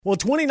Well,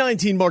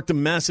 2019 marked a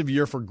massive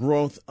year for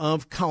growth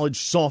of college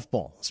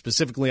softball,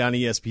 specifically on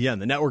ESPN.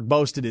 The network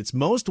boasted its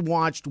most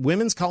watched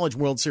Women's College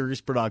World Series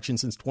production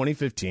since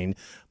 2015,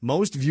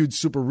 most viewed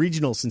Super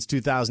Regional since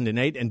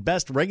 2008, and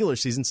best regular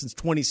season since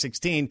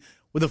 2016,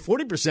 with a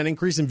 40%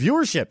 increase in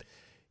viewership.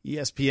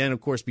 ESPN, of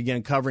course,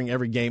 began covering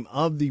every game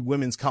of the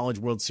Women's College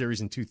World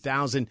Series in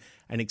 2000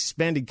 and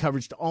expanded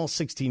coverage to all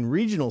 16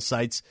 regional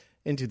sites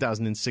in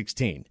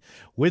 2016.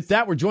 With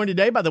that, we're joined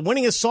today by the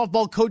winningest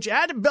softball coach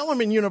at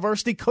Bellarmine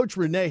University, Coach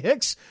Renee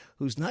Hicks,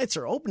 whose Knights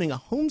are opening a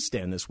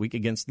homestand this week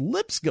against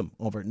Lipscomb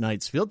over at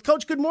Knights Field.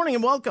 Coach, good morning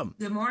and welcome.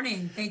 Good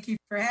morning. Thank you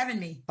for having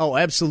me. Oh,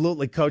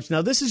 absolutely, Coach.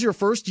 Now, this is your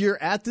first year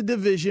at the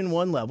Division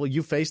I level.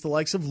 You faced the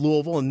likes of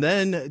Louisville and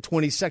then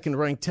 22nd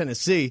ranked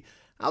Tennessee.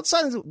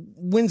 Outside of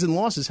wins and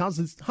losses, how's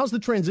the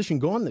transition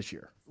going this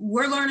year?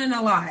 We're learning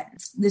a lot.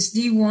 This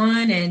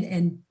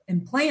D1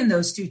 and playing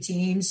those two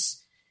teams,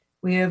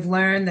 we have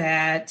learned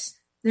that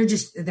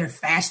they're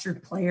faster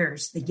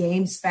players. The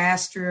game's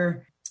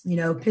faster.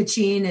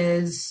 Pitching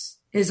is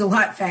a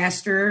lot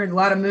faster, a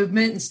lot of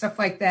movement and stuff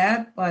like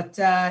that. But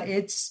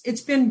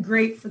it's been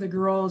great for the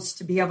girls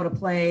to be able to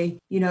play,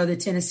 the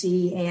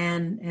Tennessee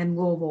and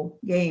Louisville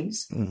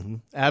games. Mm-hmm.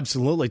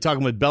 Absolutely.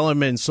 Talking with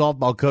Bellarmine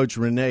Softball coach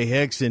Renee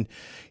Hicks. And,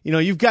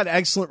 you've got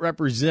excellent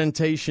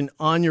representation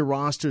on your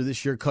roster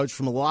this year, Coach,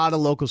 from a lot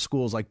of local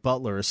schools like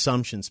Butler,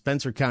 Assumption,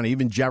 Spencer County,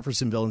 even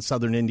Jeffersonville in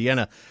southern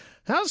Indiana.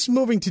 How's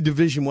moving to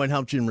Division I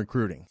helped you in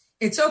recruiting?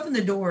 It's opened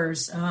the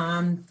doors.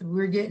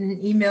 We're getting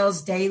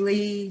emails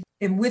daily.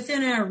 And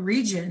within our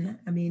region,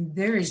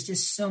 there is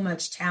just so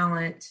much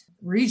talent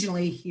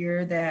regionally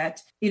here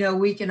that,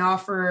 we can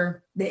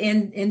offer the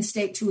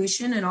in-state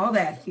tuition and all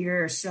that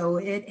here. So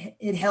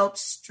it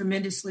helps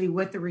tremendously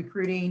with the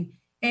recruiting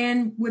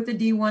and with the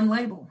D1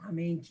 label.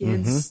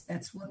 Kids,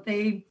 That's what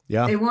they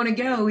want to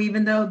go,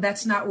 even though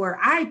that's not where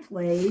I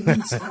played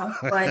and stuff,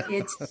 but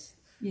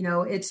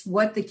it's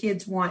what the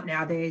kids want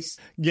nowadays.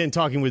 Again,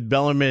 talking with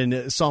Bellarmine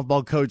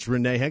softball coach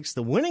Renee Hicks,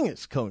 the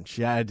winningest coach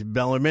at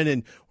Bellarmine.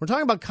 And we're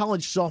talking about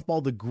college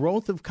softball, the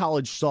growth of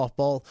college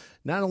softball,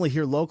 not only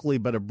here locally,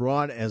 but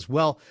abroad as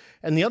well.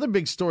 And the other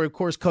big story, of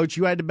course, Coach,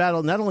 you had to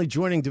battle not only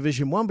joining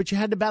Division I, but you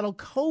had to battle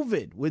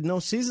COVID with no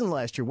season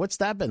last year. What's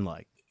that been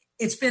like?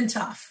 It's been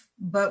tough,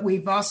 but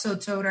we've also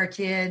told our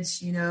kids,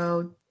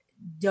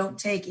 don't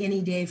take any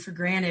day for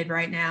granted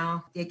right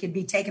now. It could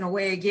be taken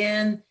away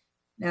again.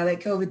 Now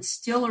that COVID's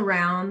still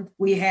around,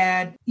 we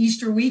had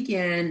Easter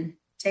weekend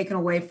taken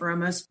away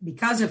from us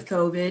because of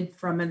COVID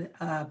from an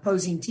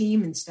opposing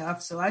team and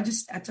stuff. So I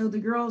told the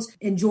girls,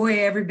 enjoy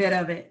every bit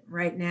of it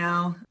right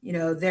now.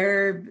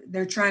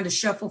 They're trying to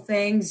shuffle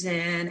things.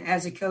 And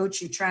as a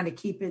coach, you're trying to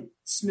keep it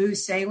smooth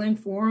sailing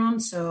for them.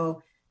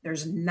 So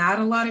there's not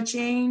a lot of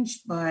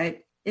change, but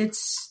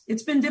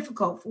it's been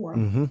difficult for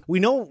them. Mm-hmm. We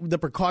know the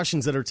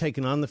precautions that are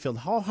taken on the field.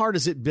 How hard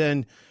has it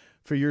been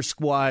for your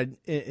squad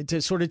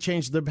to sort of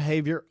change their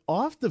behavior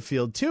off the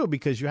field, too,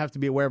 because you have to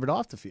be aware of it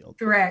off the field?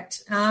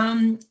 Correct.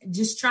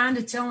 Just trying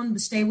to tell them to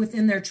stay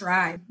within their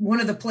tribe.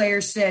 One of the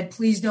players said,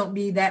 please don't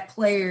be that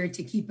player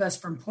to keep us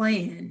from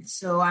playing.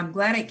 So I'm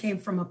glad it came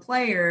from a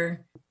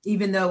player,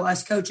 even though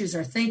us coaches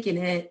are thinking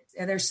it.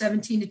 They're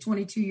 17 to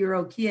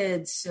 22-year-old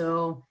kids.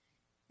 So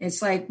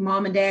it's like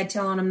mom and dad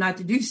telling them not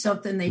to do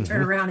something. They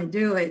turn around and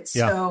do it.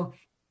 Yeah. So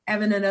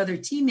having another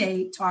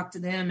teammate talk to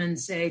them and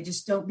say,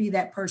 just don't be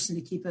that person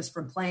to keep us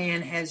from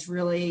playing has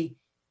really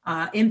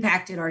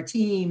impacted our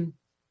team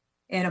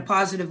in a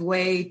positive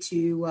way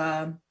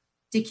to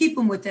keep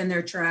them within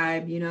their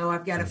tribe.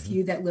 I've got a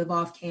few that live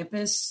off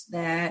campus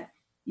that,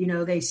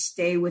 they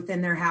stay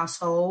within their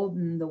household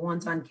and the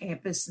ones on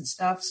campus and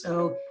stuff.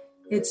 So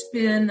it's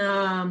been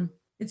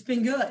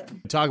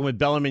good. Talking with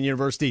Bellarmine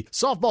University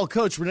softball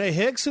coach Renee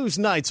Hicks, whose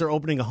Knights are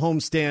opening a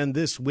homestand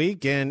this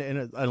week and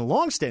a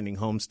long-standing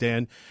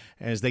homestand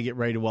as they get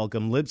ready to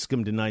welcome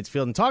Lipscomb to Knights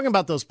Field. And talking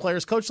about those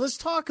players, Coach, let's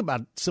talk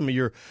about some of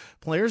your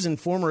players and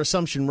former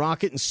Assumption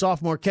Rocket and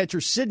sophomore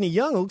catcher Sydney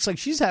Young. It looks like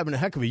she's having a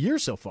heck of a year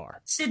so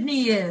far.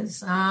 Sydney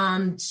is.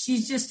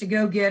 She's just a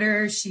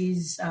go-getter.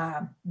 She's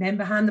been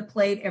behind the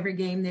plate every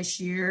game this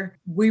year.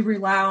 We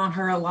rely on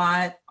her a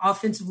lot,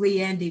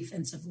 offensively and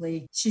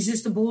defensively. She's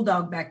just a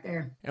bulldog back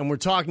there. And we're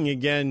talking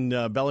again,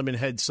 Bellarmine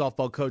head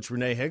softball coach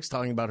Renee Hicks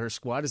talking about her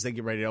squad as they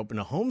get ready to open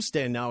a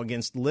homestand now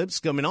against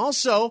Lipscomb. And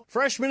also,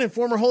 freshman and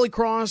former Holy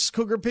Cross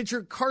Cougar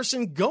pitcher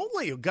Carson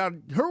Goatley, who got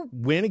her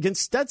win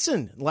against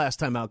Stetson last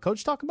time out.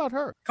 Coach, talk about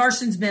her.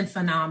 Carson's been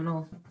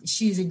phenomenal.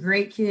 She's a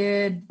great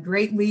kid,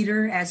 great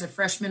leader as a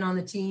freshman on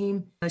the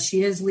team.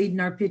 She is leading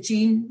our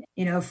pitching.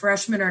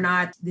 Freshman or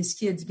not, this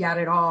kid's got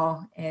it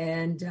all.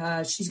 And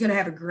she's going to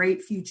have a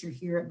great future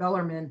here at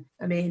Bellarmine.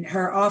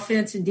 Her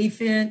offense and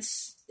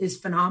defense is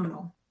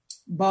phenomenal.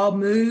 Ball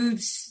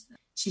moves.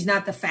 She's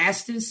not the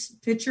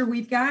fastest pitcher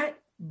we've got,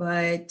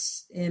 but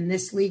in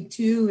this league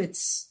too,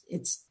 it's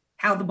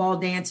how the ball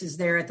dances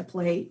there at the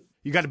plate.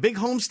 You got a big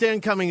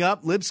homestand coming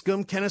up,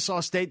 Lipscomb, Kennesaw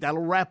State.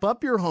 That'll wrap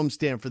up your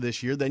homestand for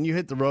this year. Then you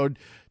hit the road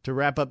to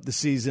wrap up the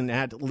season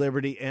at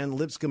Liberty and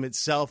Lipscomb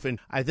itself. And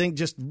I think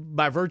just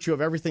by virtue of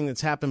everything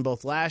that's happened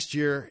both last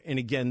year and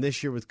again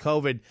this year with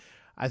COVID,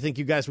 I think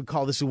you guys would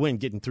call this a win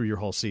getting through your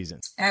whole season.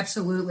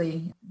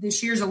 Absolutely.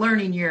 This year's a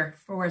learning year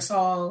for us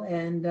all.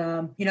 And,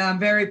 I'm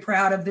very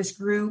proud of this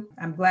group.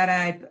 I'm glad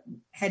I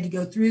had to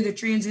go through the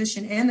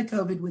transition and the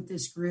COVID with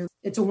this group.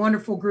 It's a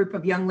wonderful group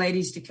of young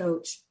ladies to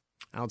coach.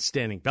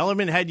 Outstanding.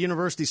 Bellarmine Head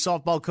University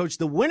softball coach,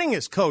 the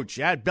winningest coach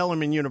at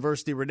Bellarmine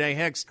University, Renee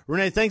Hicks.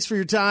 Renee, thanks for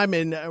your time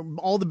and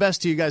all the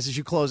best to you guys as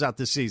you close out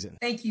this season.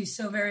 Thank you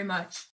so very much.